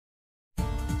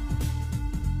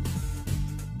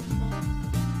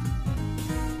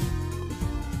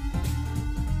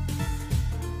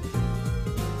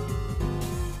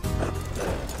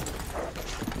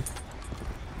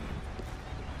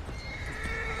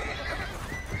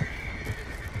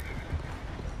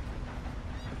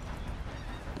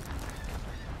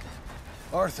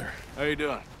Arthur. How you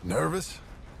doing? Nervous?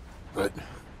 But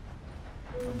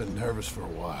I've been nervous for a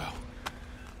while.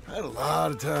 I had a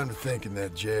lot of time to think in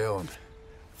that jail, and I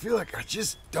feel like I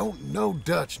just don't know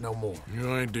Dutch no more.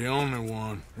 You ain't the only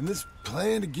one. And this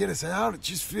plan to get us out, it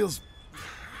just feels...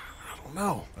 I don't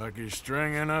know. Like he's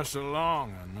stringing us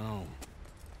along, I know.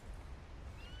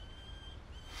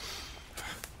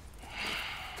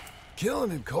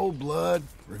 Killing in cold blood,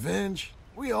 revenge,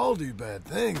 we all do bad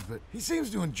things, but he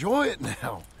seems to enjoy it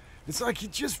now. It's like he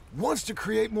just wants to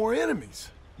create more enemies,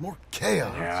 more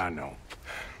chaos. Yeah, I know.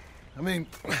 I mean,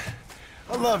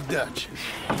 I love Dutch.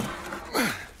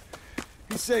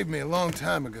 He saved me a long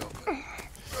time ago.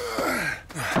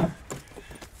 I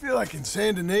feel like in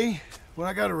Saint Denis, when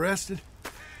I got arrested,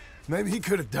 maybe he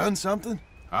could have done something.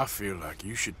 I feel like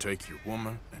you should take your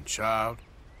woman and child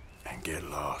and get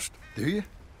lost. Do you?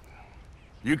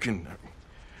 You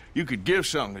could give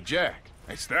something to Jack.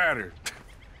 It's that or...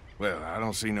 Well, I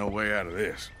don't see no way out of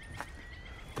this.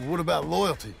 What about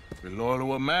loyalty? Be loyal to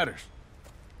what matters.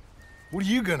 What are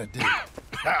you gonna do?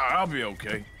 I'll be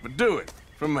okay, but do it,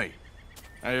 for me.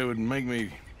 It would make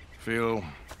me feel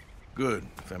good,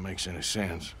 if that makes any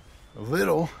sense. A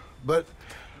little, but...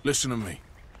 Listen to me.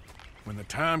 When the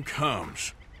time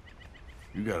comes,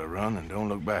 you gotta run and don't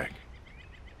look back.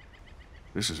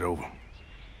 This is over.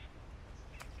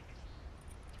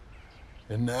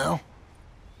 And now?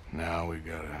 Now we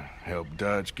gotta help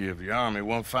Dutch give the army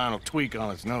one final tweak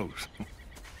on its nose.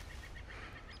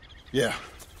 Yeah,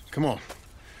 come on.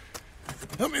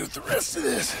 Help me with the rest of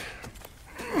this.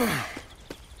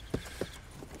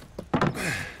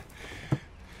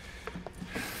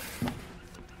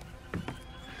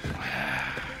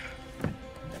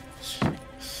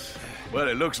 Well,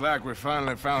 it looks like we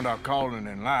finally found our calling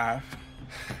in life.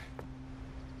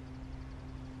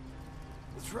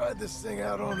 Let's ride this thing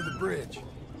out onto the bridge.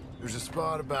 There's a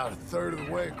spot about a third of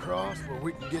the way across where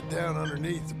we can get down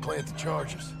underneath to plant the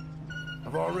charges.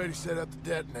 I've already set up the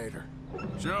detonator.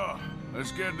 Sure,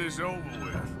 let's get this over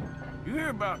with. You hear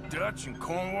about Dutch and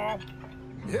Cornwall?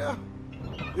 Yeah,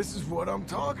 this is what I'm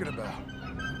talking about.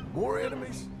 More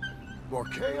enemies, more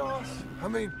chaos. I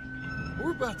mean,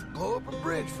 we're about to blow up a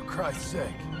bridge, for Christ's sake.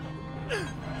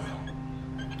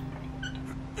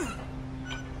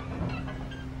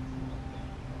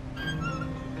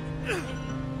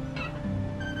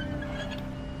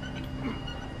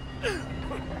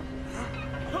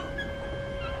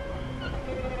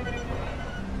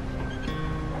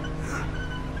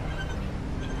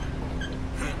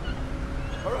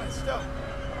 All right, stop.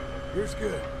 Here's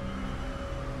good.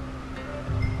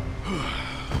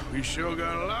 We sure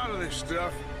got a lot of this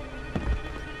stuff.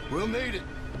 We'll need it.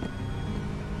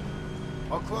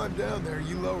 I'll climb down there,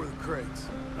 you lower the crates.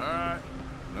 All right,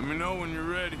 let me know when you're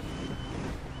ready.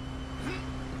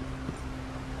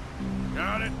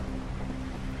 Got it?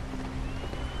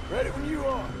 Ready when you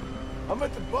are. I'm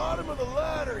at the bottom of the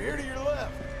ladder, here to your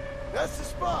left. That's the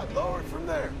spot, lower it from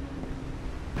there.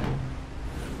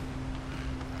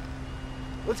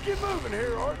 Let's get moving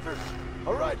here, Arthur.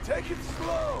 All right, take it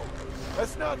slow.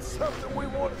 That's not something we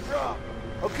want to drop.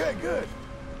 Okay, good.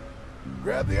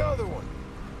 Grab the other one.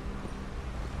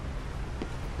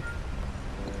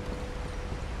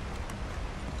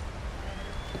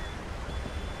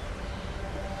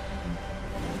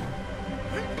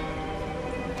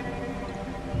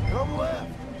 Come left.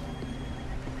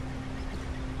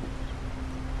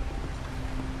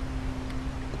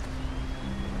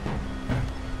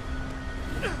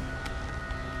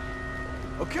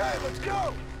 Okay, let's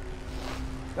go.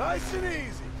 Nice and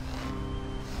easy.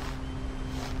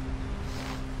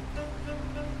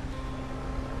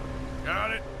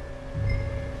 Got it?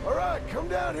 All right, come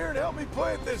down here and help me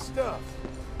plant this stuff.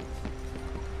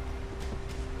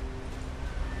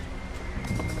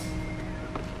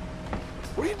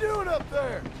 What are you doing up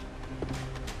there?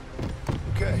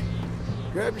 Okay,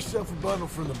 grab yourself a bundle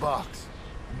from the box.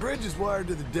 The bridge is wired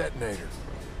to the detonator.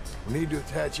 We need to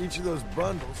attach each of those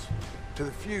bundles to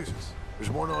the fuses. There's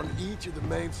one on each of the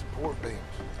main support beams.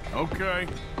 Okay.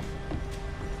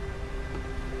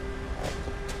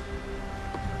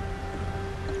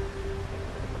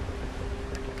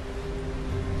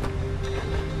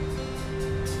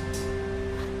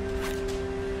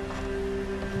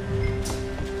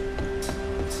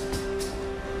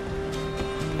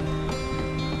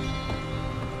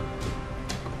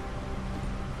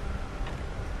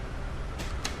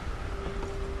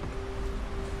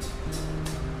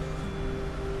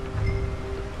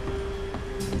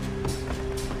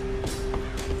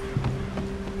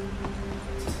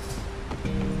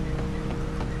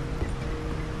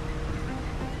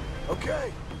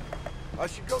 Okay. I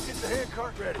should go get the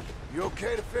handcart ready. You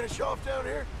okay to finish off down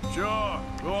here? Sure.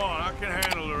 Go on. I can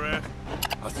handle the rest.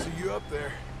 I'll see you up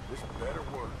there. This better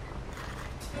work.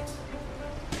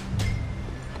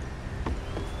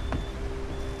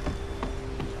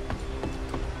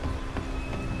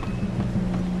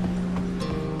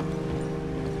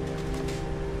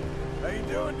 How you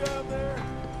doing down there?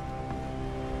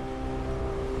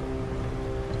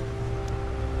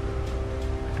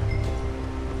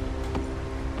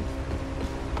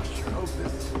 I sure hope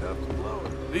this is enough to blow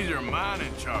it. These are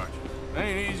mining charges. They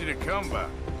ain't easy to come by.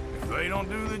 If they don't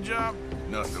do the job,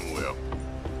 nothing will.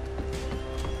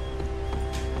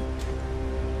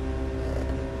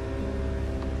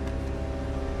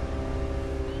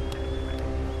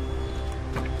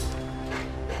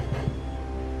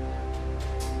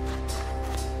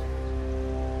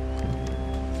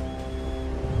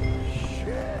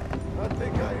 Shit! I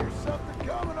think I hear something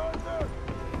coming, Arthur!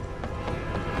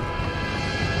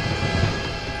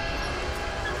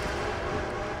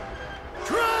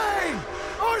 Train!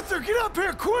 Arthur, get up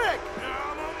here quick!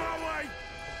 I'm on my way.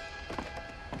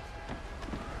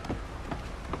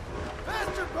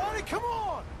 Faster, buddy, come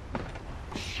on!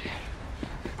 Shit.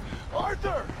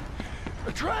 Arthur!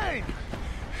 A train!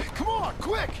 Come on,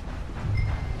 quick!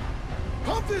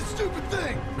 Pump this stupid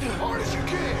thing! As hard as you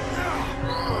can!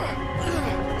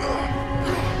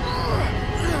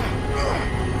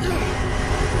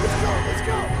 Let's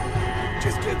go!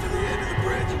 Just get to the end of the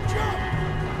bridge and jump!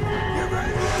 Get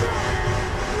ready to jump!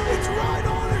 It's right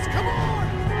on us! Come on!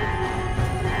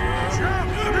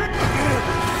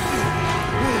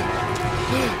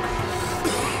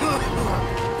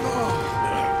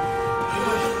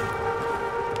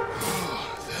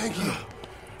 Thank you.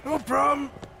 No problem.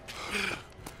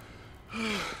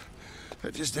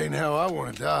 That just ain't how I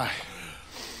want to die.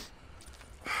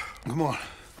 Come on.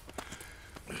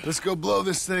 Let's go blow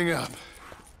this thing up.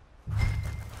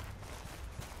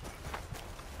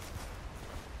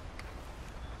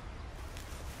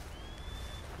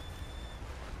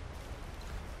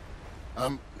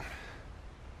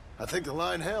 I think the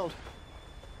line held.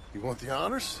 You want the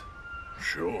honors?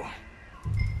 Sure.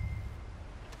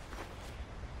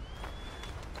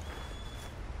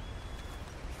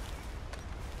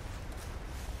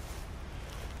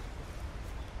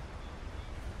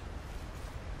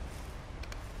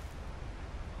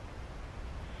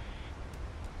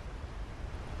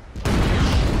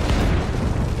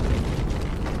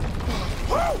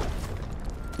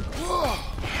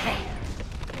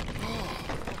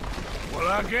 Well,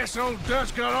 I guess old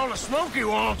Dutch got all the smoke he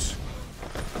wants.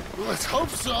 Well, let's hope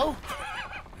so.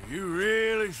 You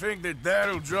really think that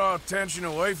that'll draw attention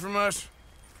away from us?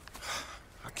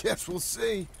 I guess we'll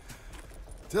see.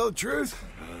 Tell the truth,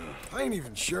 I ain't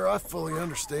even sure I fully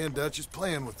understand Dutch's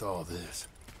plan with all this.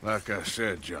 Like I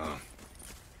said, John,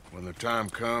 when the time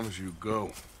comes, you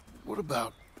go. What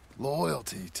about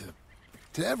loyalty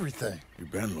to everything?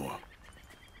 You've been loyal.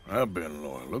 I've been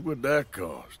loyal. Look what that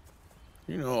cost.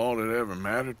 You know, all that ever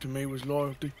mattered to me was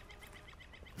loyalty.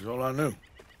 It's all I knew.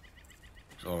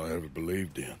 It's all I ever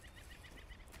believed in.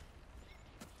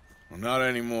 Well, not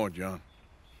anymore, John.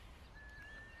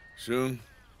 Soon,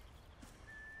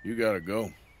 you gotta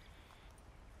go.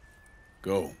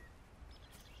 Go.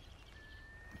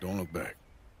 Don't look back.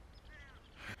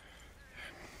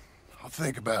 I'll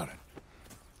think about it.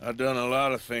 I've done a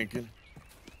lot of thinking.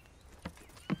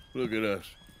 Look at us.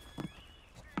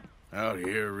 Out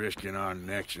here risking our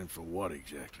necks, and for what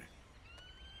exactly?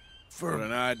 For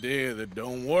an idea that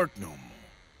don't work no more.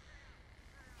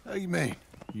 How you mean?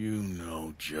 You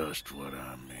know just what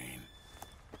I mean.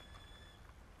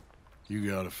 You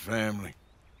got a family.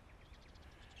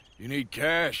 You need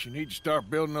cash. You need to start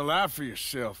building a life for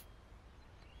yourself.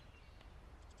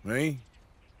 Me?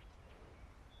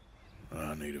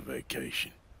 I need a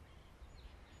vacation.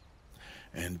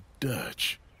 And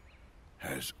Dutch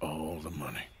has all the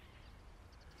money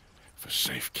for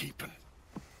safekeeping.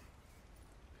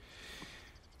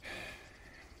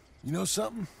 You know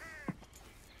something?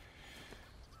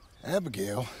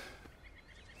 Abigail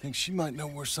thinks she might know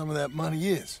where some of that money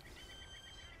is.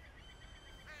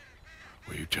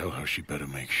 Well, you tell her she better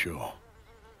make sure.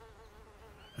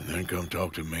 And then come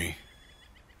talk to me.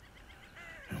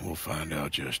 And we'll find out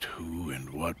just who and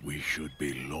what we should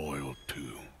be loyal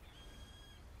to.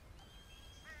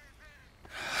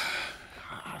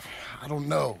 I don't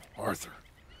know, Arthur.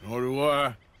 Nor do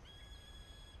I.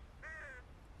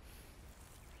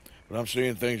 But I'm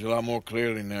seeing things a lot more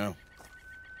clearly now.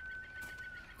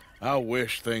 I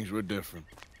wish things were different.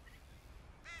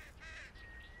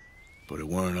 But it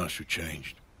weren't us who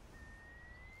changed.